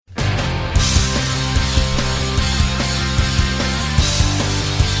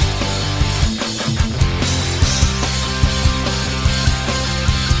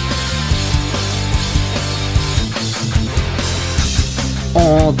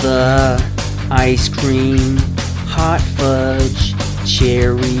the ice cream, hot fudge,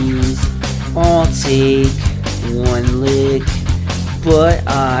 cherries. I'll take one lick, but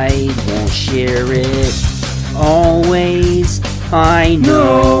I won't share it. Always, I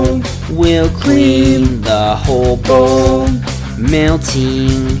know, we'll clean the whole bowl.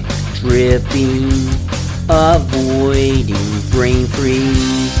 Melting, dripping, avoiding brain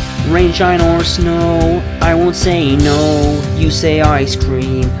freeze. Rain, shine, or snow, I won't say no. You say ice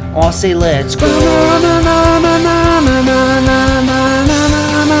cream, I'll say let's go.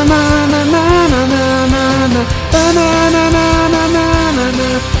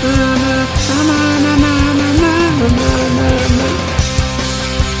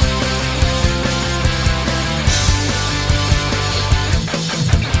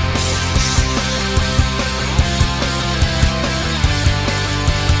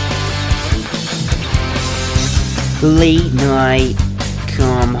 Late night,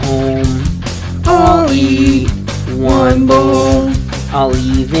 come home, I'll eat one bowl. I'll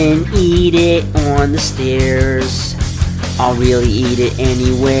even eat it on the stairs. I'll really eat it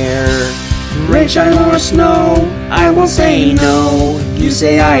anywhere. Rain, shine, or snow, I won't say no. You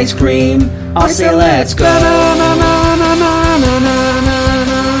say ice cream, I'll say let's go.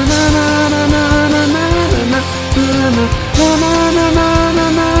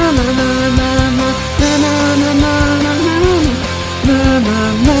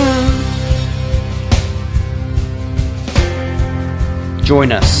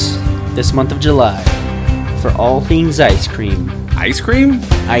 Join us this month of July for all things ice cream. Ice cream?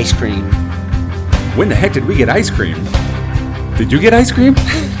 Ice cream. When the heck did we get ice cream? Did you get ice cream?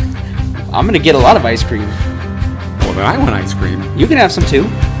 I'm gonna get a lot of ice cream. Well, then I want ice cream. You can have some too.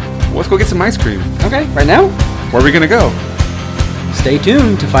 Well, let's go get some ice cream. Okay, right now? Where are we gonna go? Stay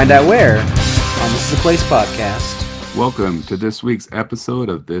tuned to find out where on This Is a Place podcast. Welcome to this week's episode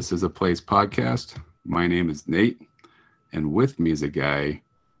of This Is a Place podcast. My name is Nate, and with me is a guy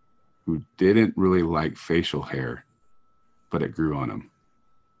who didn't really like facial hair, but it grew on him.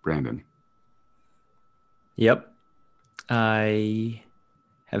 Brandon. Yep. I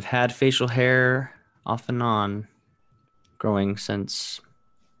have had facial hair off and on growing since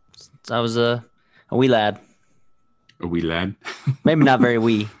I was a wee lad. A wee lad? Maybe not very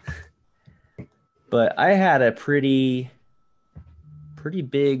wee. But I had a pretty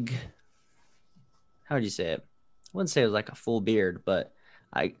big, how would you say it? I wouldn't say it was like a full beard, but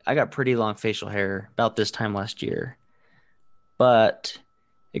I got pretty long facial hair about this time last year. But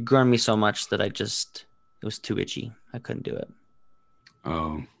it grew on me so much that it was too itchy. I couldn't do it.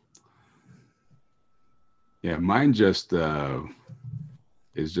 Oh. Yeah, mine just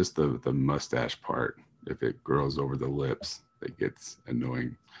is just the mustache part. If it grows over the lips, it gets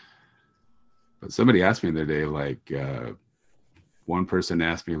annoying. But somebody asked me the other day, like, one person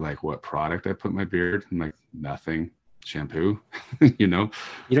asked me, like, what product I put in my beard. I'm like, nothing. Shampoo, you know?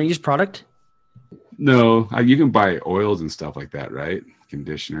 You don't use product? No, you can buy oils and stuff like that, right?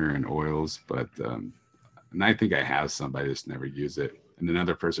 Conditioner and oils. But, and I think I have some, but I just never use it. And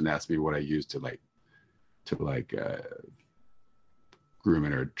another person asked me what I use to groom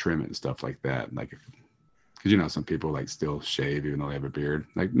it or trim it and stuff like that. Like, because, you know, some people like still shave even though they have a beard.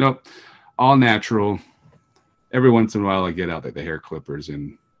 Like, nope, all natural. Every once in a while I get out like the hair clippers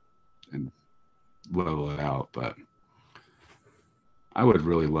and level it out. But I would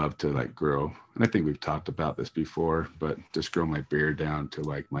really love to like grow, and I think we've talked about this before, but just grow my beard down to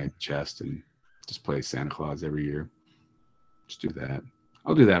like my chest and just play Santa Claus every year. Just do that.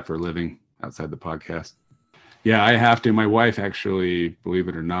 I'll do that for a living outside the podcast. Yeah, I have to. My wife actually, believe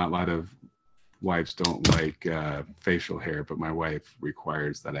it or not, a lot of wives don't like facial hair, but my wife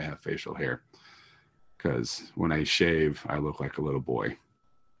requires that I have facial hair because when I shave, I look like a little boy.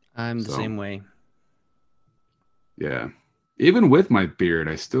 I'm the same way. Yeah. Even with my beard,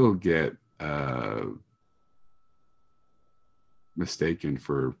 I still get mistaken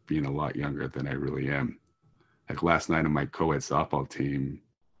for being a lot younger than I really am. Like last night on my co-ed softball team,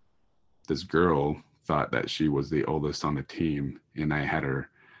 this girl thought that she was the oldest on the team, and I had her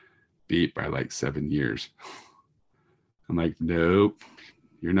beat by like 7 years. I'm like, nope,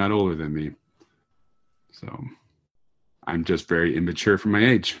 you're not older than me. So I'm just very immature for my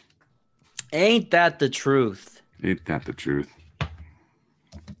age. Ain't that the truth? Ain't that the truth?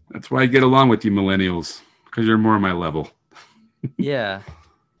 That's why I get along with you millennials, because you're more my level. Yeah.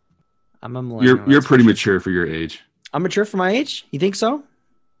 I'm a millennial. You're pretty mature for your age. I'm mature for my age? You think so?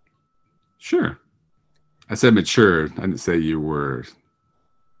 Sure. I said mature. I didn't say you were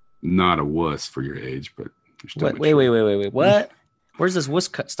not a wuss for your age, but you're still wait. mature. Wait. What? Where's this wuss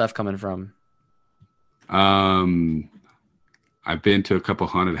stuff coming from? I've been to a couple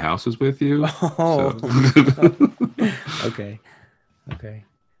haunted houses with you. Oh, So okay. Okay.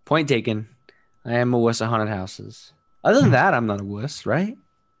 Point taken. I am a wuss at haunted houses. Other than that, I'm not a wuss, right?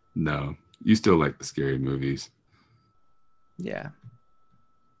 no, you still like the scary movies. Yeah.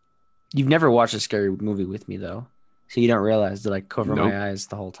 You've never watched a scary movie with me, though. So you don't realize that I cover Nope. my eyes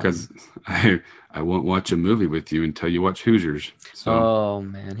the whole time. Because I won't watch a movie with you until you watch Hoosiers. So Oh,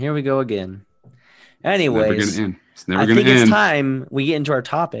 man. Here we go again. it's never gonna Anyways, end. It's never I gonna think it's end. time we get into our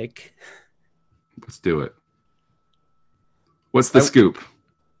topic. Let's do it. What's the scoop?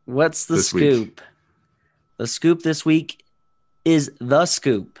 What's the This week. scoop? The scoop this week is the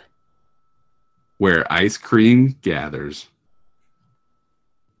scoop. Where ice cream gathers.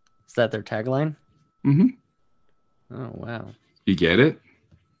 Is that their tagline? Mm-hmm. Oh, wow. You get it?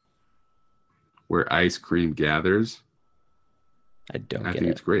 Where ice cream gathers. I don't I get think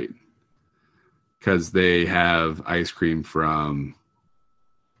it. it's great. Because they have ice cream from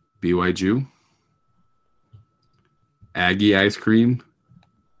BYU, Aggie ice cream,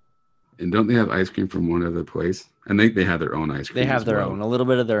 and don't they have ice cream from one other place? I think they have their own ice cream. They have as their well. own, a little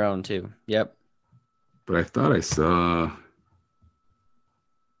bit of their own too. Yep. But I thought I saw,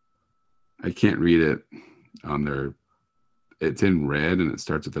 I can't read it on their, it's in red and it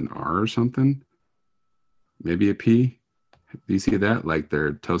starts with an R or something. Maybe a P. Do you see that? Like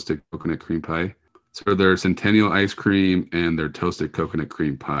their toasted coconut cream pie. So their Centennial ice cream and their toasted coconut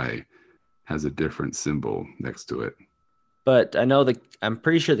cream pie has a different symbol next to it. But I know I'm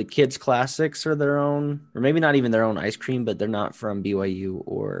pretty sure the kids' classics are their own, or maybe not even their own ice cream, but they're not from BYU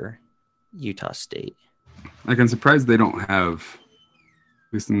or Utah State. Like I'm surprised they don't have,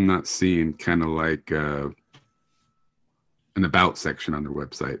 at least I'm not seeing kind of like an about section on their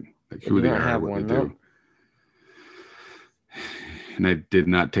website, like who they are, what they do. And I did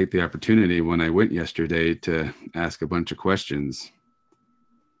not take the opportunity when I went yesterday to ask a bunch of questions.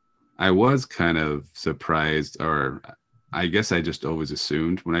 I was kind of surprised, or I guess I just always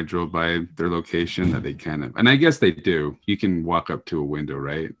assumed when I drove by their location that they kind of, and I guess they do. You can walk up to a window,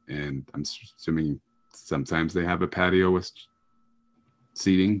 right? And I'm assuming sometimes they have a patio with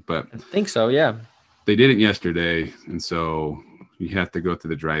seating, but I think so, yeah. They didn't yesterday, and so you have to go to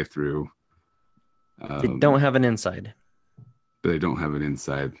the drive-through. They don't have an inside. But they don't have an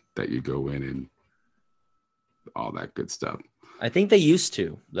inside that you go in and all that good stuff. I think they used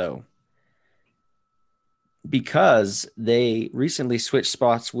to, though, because they recently switched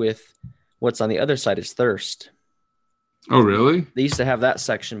spots with what's on the other side is Thirst. Oh, really? They used to have that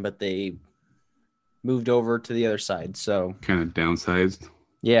section, but they moved over to the other side. So kind of downsized.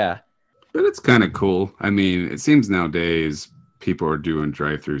 Yeah. But it's kind of cool. I mean, it seems nowadays people are doing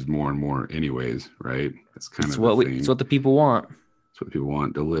drive-thrus more and more anyways, right? That's kind It's of what the thing. it's what the people want. It's what people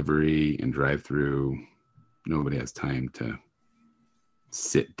want. Delivery and drive-through. Nobody has time to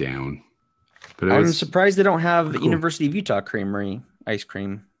sit down. But I'm surprised they don't have cool. University of Utah Creamery ice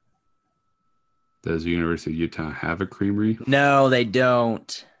cream. Does the University of Utah have a creamery? No, they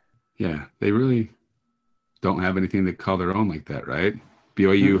don't. Yeah, they really don't have anything to call their own like that, right?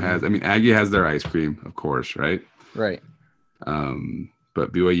 BYU has, I mean, Aggie has their ice cream, of course, right? Right.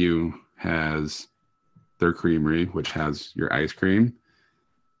 But BYU has their creamery, which has your ice cream,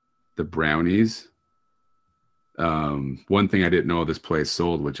 the brownies. One thing I didn't know this place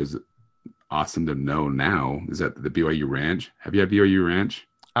sold, which is awesome to know now, is that the BYU Ranch. Have you had BYU Ranch?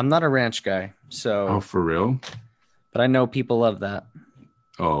 I'm not a ranch guy, so. Oh, for real? But I know people love that.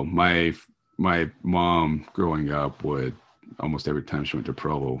 Oh, my mom growing up would, almost every time she went to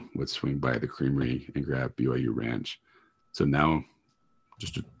Provo, would swing by the creamery and grab BYU Ranch. So now,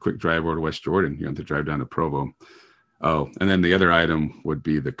 just a quick drive over to West Jordan. You don't have to drive down to Provo. Oh, and then the other item would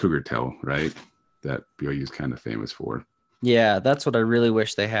be the Cougar Tail, right? That BYU is kind of famous for. Yeah, that's what I really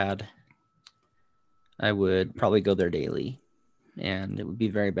wish they had. I would probably go there daily, and it would be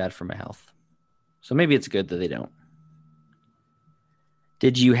very bad for my health. So maybe it's good that they don't.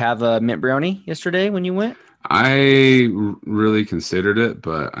 Did you have a mint brownie yesterday when you went? I really considered it,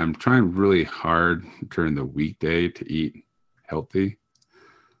 but I'm trying really hard during the weekday to eat healthy.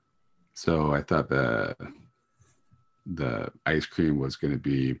 So I thought the ice cream was going to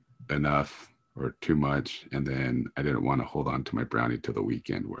be enough or too much, and then I didn't want to hold on to my brownie till the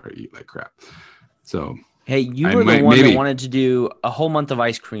weekend where I eat like crap. So hey, you were the one that wanted to do a whole month of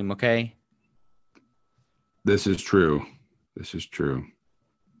ice cream, okay? This is true. This is true.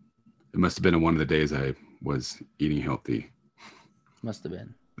 It must have been one of the days I was eating healthy. Must have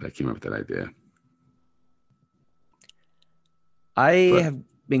been. That I came up with that idea. I have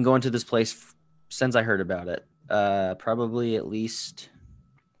been going to this place since I heard about it. Probably at least,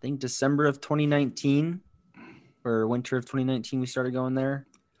 I think, December of 2019. or winter of 2019, we started going there.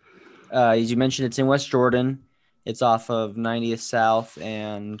 As you mentioned, it's in West Jordan. It's off of 90th South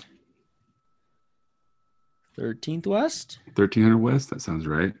and 13th West. 1300 West. That sounds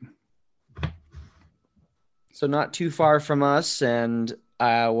right. So not too far from us. And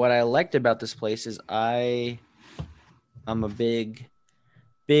what I liked about this place is I'm a big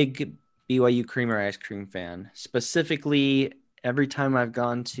BYU Creamer ice cream fan. Specifically, every time I've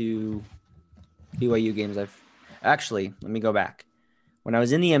gone to BYU games, let me go back. When I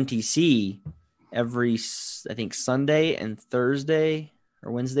was in the MTC, every, I think, Sunday and Thursday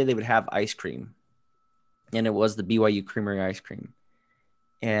or Wednesday, they would have ice cream. And it was the BYU Creamery ice cream.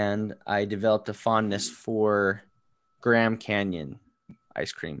 And I developed a fondness for Graham Canyon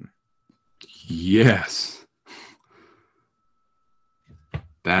ice cream. Yes.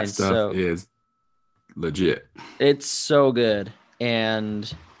 That stuff is legit. It's so good.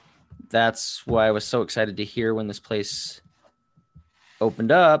 And that's why I was so excited to hear when this place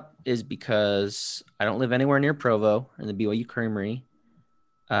opened up, is because I don't live anywhere near Provo in the BYU Creamery.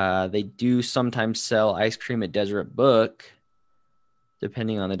 They do sometimes sell ice cream at Deseret Book,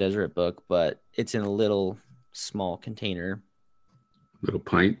 depending on the Deseret Book, but it's in a little small container. Little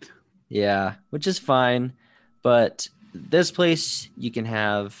pint. Yeah, which is fine. But this place, you can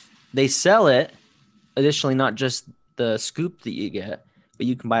have, they sell it, additionally, not just the scoop that you get, but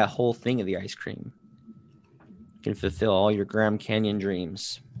you can buy a whole thing of the ice cream. You can fulfill all your Graham Canyon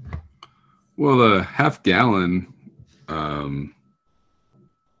dreams. Well, the half gallon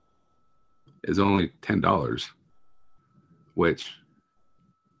is only $10, which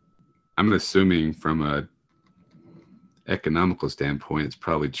I'm assuming from a economical standpoint, it's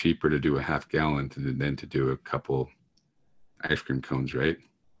probably cheaper to do a half gallon than to do a couple ice cream cones, right?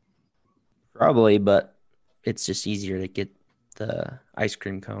 Probably, but it's just easier to get the ice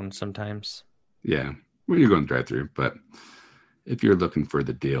cream cone sometimes. Yeah, when you're going drive through, but if you're looking for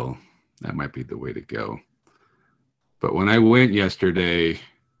the deal, that might be the way to go. But when I went yesterday,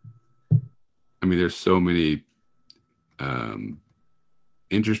 I mean, there's so many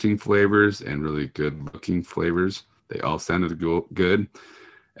interesting flavors and really good looking flavors. They all sounded good.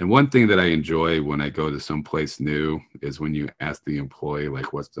 And one thing that I enjoy when I go to someplace new is when you ask the employee,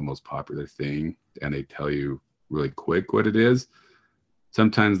 like, what's the most popular thing? And they tell you really quick what it is.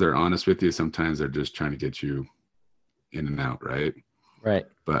 Sometimes they're honest with you. Sometimes they're just trying to get you in and out, right? Right.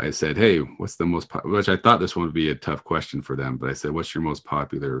 But I said, hey, what's the most which I thought this one would be a tough question for them. But I said, what's your most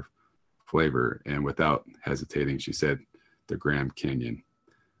popular flavor? And without hesitating, she said, the Graham Canyon.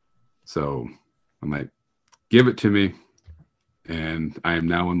 So I'm like, give it to me. And I am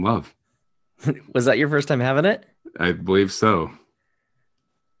now in love. Was that your first time having it? I believe so.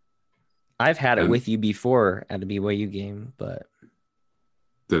 I've had it with you before at a BYU game, but...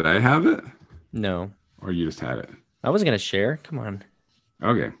 Did I have it? No. Or you just had it? I wasn't going to share. Come on.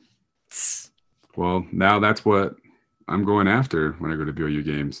 Okay. Well, now that's what I'm going after when I go to BYU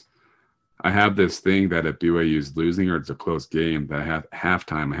games. I have this thing that if BYU is losing or it's a close game, that I have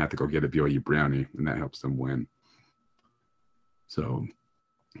halftime, I have to go get a BYU brownie, and that helps them win. So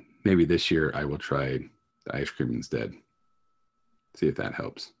maybe this year I will try the ice cream instead. See if that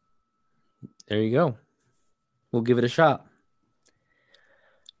helps. There you go. We'll give it a shot.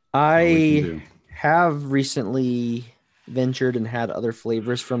 I have recently ventured and had other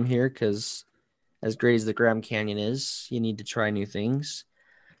flavors from here because as great as the Graham Canyon is, you need to try new things.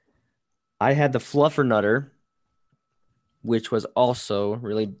 I had the Fluffernutter, which was also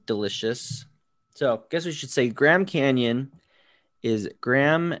really delicious. So I guess we should say Graham Canyon is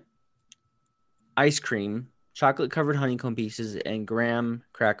Graham ice cream, chocolate-covered honeycomb pieces, and Graham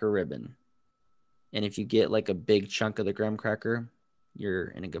cracker ribbon. And if you get like a big chunk of the Graham cracker, you're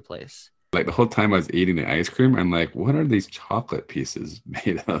in a good place. Like the whole time I was eating the ice cream, I'm like, what are these chocolate pieces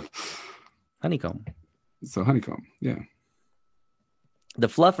made of? Honeycomb. So honeycomb, yeah. The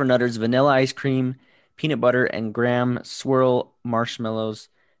Fluffernutters, vanilla ice cream, peanut butter, and Graham swirl marshmallows,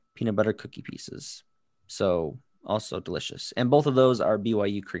 peanut butter cookie pieces. So also delicious. And both of those are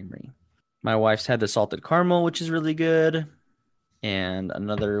BYU Creamery. My wife's had the salted caramel, which is really good. And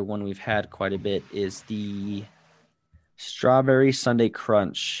another one we've had quite a bit is the strawberry Sundae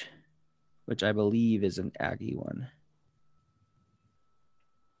crunch, which I believe is an Aggie one.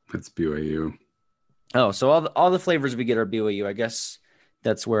 That's BYU. Oh, so all the flavors we get are BYU. I guess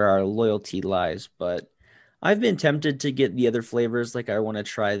that's where our loyalty lies. But I've been tempted to get the other flavors. Like I want to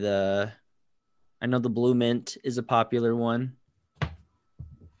try I know the blue mint is a popular one.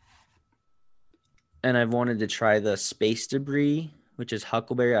 And I've wanted to try the space debris, which is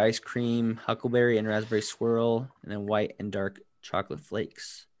huckleberry ice cream, huckleberry and raspberry swirl, and then white and dark chocolate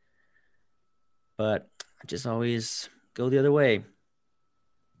flakes. But I just always go the other way.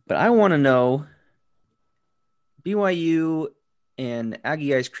 But I want to know, BYU and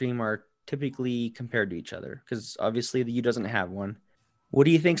Aggie ice cream are typically compared to each other because obviously the U doesn't have one. What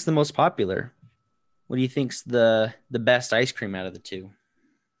do you think's the most popular? What do you think's the best ice cream out of the two?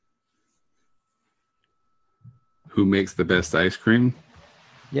 Who makes the best ice cream?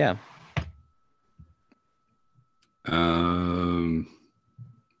 Yeah.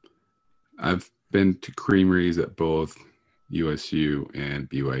 I've been to creameries at both USU and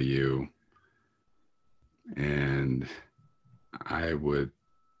BYU, and I would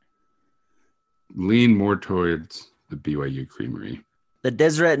lean more towards the BYU creamery. The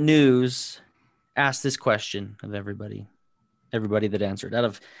Deseret News asked this question of everybody that answered. Out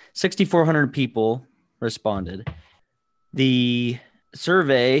of 6,400 people responded. The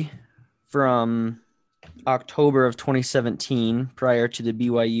survey from October of 2017, prior to the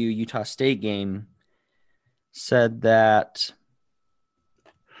BYU Utah State game, said that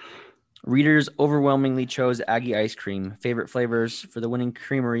readers overwhelmingly chose Aggie ice cream. Favorite flavors for the winning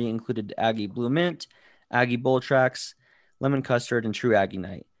creamery included Aggie Blue Mint, Aggie Bowl Tracks, Lemon Custard, and True Aggie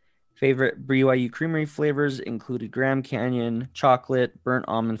Night. Favorite BYU creamery flavors included Graham Canyon, chocolate, burnt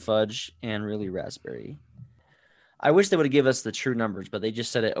almond fudge, and really raspberry. I wish they would have given us the true numbers, but they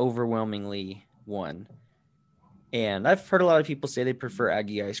just said it overwhelmingly won. And I've heard a lot of people say they prefer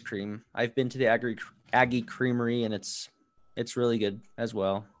Aggie ice cream. I've been to the Aggie Creamery, and it's really good as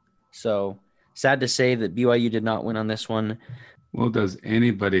well. So sad to say that BYU did not win on this one. Well, does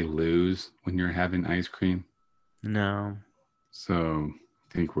anybody lose when you're having ice cream? No. So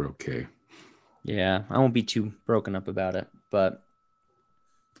I think we're okay. Yeah, I won't be too broken up about it, but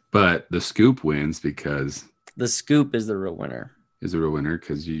the scoop wins because the scoop is the real winner. Is a real winner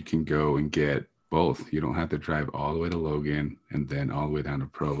because you can go and get both. You don't have to drive all the way to Logan and then all the way down to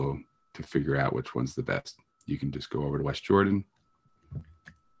Provo to figure out which one's the best. You can just go over to West Jordan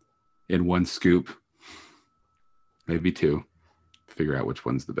in one scoop, maybe two, figure out which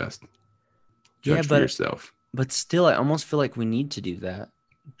one's the best. Judge for yourself. But still, I almost feel like we need to do that.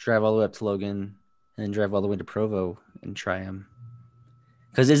 Drive all the way up to Logan and then drive all the way to Provo and try them.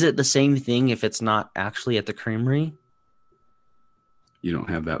 Because is it the same thing if it's not actually at the creamery? You don't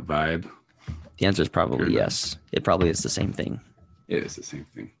have that vibe? The answer is probably yes. It probably is the same thing. It is the same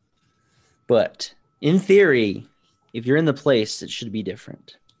thing. But in theory, if you're in the place, it should be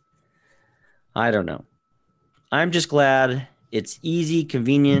different. I don't know. I'm just glad it's easy,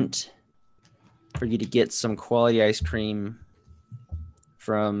 convenient for you to get some quality ice cream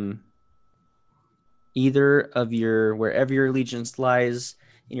from either of wherever your allegiance lies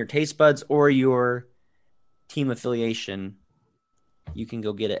in your taste buds or your team affiliation. You can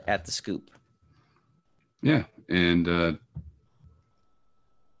go get it at the Scoop. Yeah, and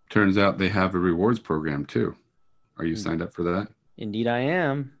turns out they have a rewards program too. Are you signed up for that? Indeed, I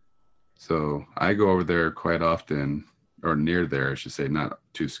am. So I go over there quite often, or near there, I should say, not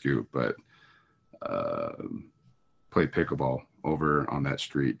to Scoop, but play pickleball over on that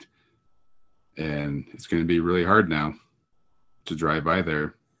street. And it's going to be really hard now to drive by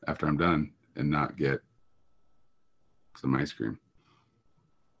there after I'm done and not get some ice cream.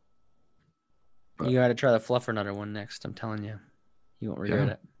 But you got to try the Fluffernutter one next. I'm telling you, you won't regret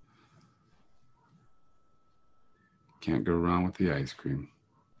it. Can't go wrong with the ice cream.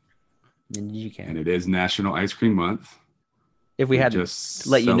 Indeed you can. And it is National Ice Cream Month. If we hadn't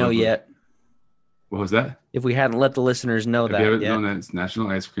let you know yet. What was that? If we hadn't let the listeners know that. If you haven't known that it's National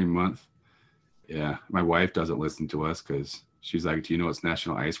Ice Cream Month. Yeah. My wife doesn't listen to us because she's like, do you know it's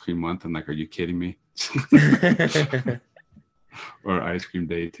National Ice Cream Month? I'm like, are you kidding me? Or Ice Cream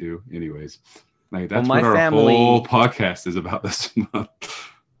Day too. Anyways. Like that's what our whole podcast is about this month.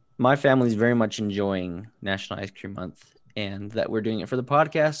 My family's very much enjoying National Ice Cream Month and that we're doing it for the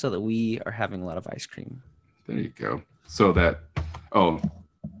podcast so that we are having a lot of ice cream. There you go. So going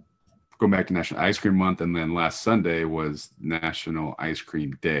back to National Ice Cream Month, and then last Sunday was National Ice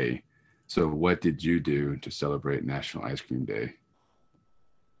Cream Day. So what did you do to celebrate National Ice Cream Day?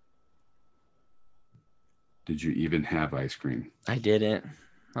 Did you even have ice cream? I didn't.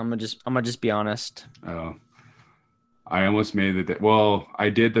 I'm gonna just be honest. Oh, I almost made it. Well, I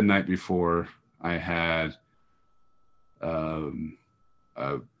did the night before. I had a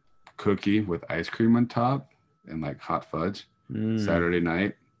cookie with ice cream on top and like hot fudge Saturday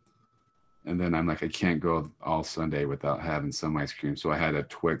night. And then I'm like, I can't go all Sunday without having some ice cream. So I had a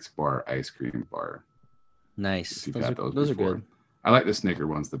Twix bar ice cream bar. Nice. Those are good. I like the Snicker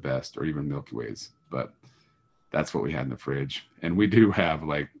ones the best, or even Milky Ways, but that's what we had in the fridge. And we do have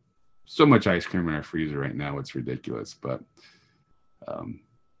like so much ice cream in our freezer right now. It's ridiculous, but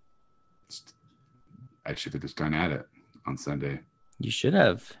I should have just gone at it on Sunday. You should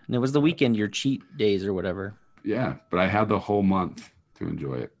have. And it was the weekend, your cheat days or whatever. Yeah, but I had the whole month to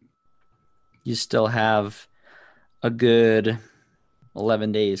enjoy it. You still have a good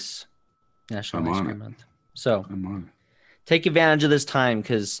 11 days National Ice Cream Month. So I'm on it. Take advantage of this time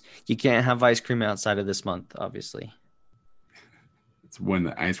because you can't have ice cream outside of this month, obviously. It's when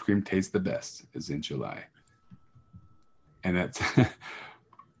the ice cream tastes the best is in July. And that's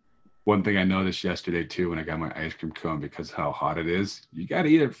one thing I noticed yesterday too when I got my ice cream cone, because how hot it is. You got to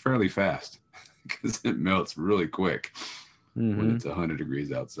eat it fairly fast because it melts really quick when it's 100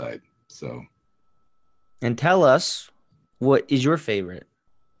 degrees outside. So, and tell us, what is your favorite?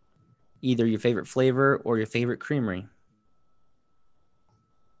 Either your favorite flavor or your favorite creamery.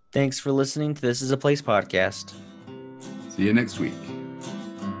 Thanks for listening to This Is a Place podcast. See you next week.